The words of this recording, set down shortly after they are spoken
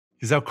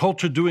Is our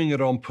culture doing it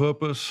on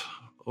purpose,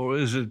 or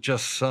is it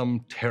just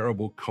some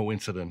terrible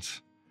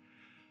coincidence?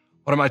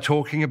 What am I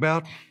talking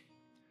about?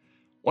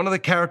 One of the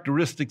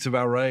characteristics of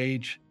our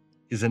age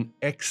is an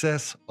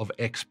excess of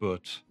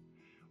experts.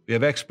 We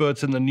have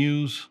experts in the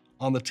news,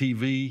 on the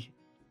TV,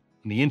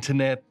 on the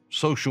internet,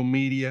 social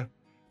media,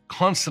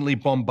 constantly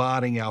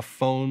bombarding our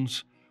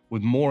phones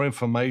with more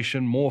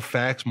information, more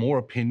facts, more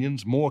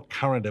opinions, more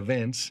current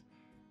events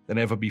than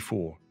ever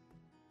before.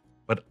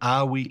 But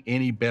are we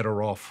any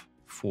better off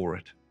for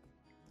it?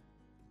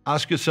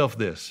 Ask yourself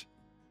this.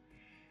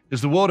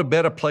 Is the world a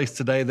better place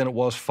today than it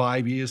was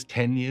 5 years,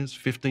 10 years,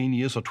 15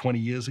 years, or 20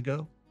 years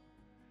ago?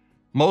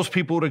 Most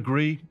people would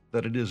agree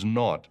that it is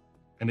not,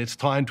 and it's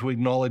time to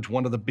acknowledge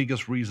one of the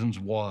biggest reasons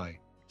why.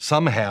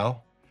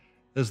 Somehow,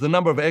 as the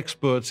number of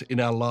experts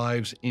in our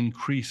lives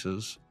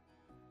increases,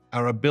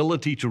 our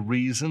ability to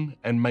reason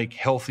and make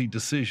healthy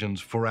decisions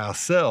for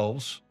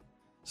ourselves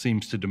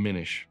seems to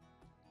diminish.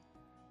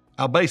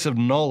 Our base of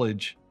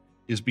knowledge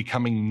is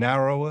becoming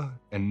narrower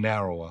and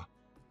narrower,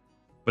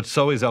 but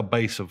so is our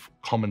base of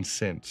common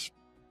sense.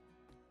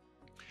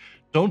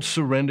 Don't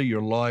surrender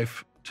your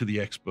life to the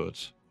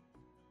experts.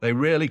 They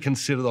rarely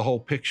consider the whole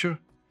picture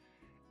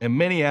and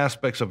many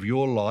aspects of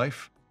your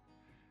life,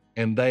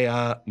 and they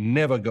are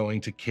never going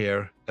to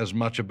care as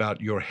much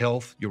about your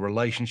health, your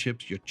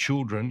relationships, your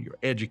children, your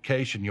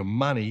education, your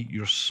money,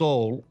 your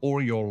soul,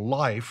 or your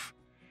life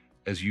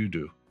as you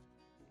do.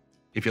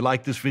 If you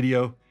like this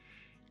video,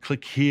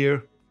 click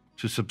here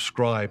to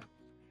subscribe.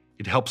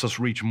 It helps us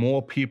reach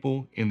more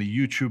people in the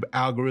YouTube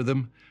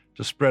algorithm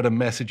to spread a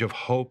message of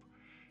hope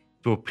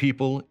to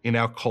people in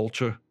our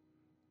culture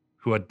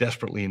who are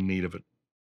desperately in need of it.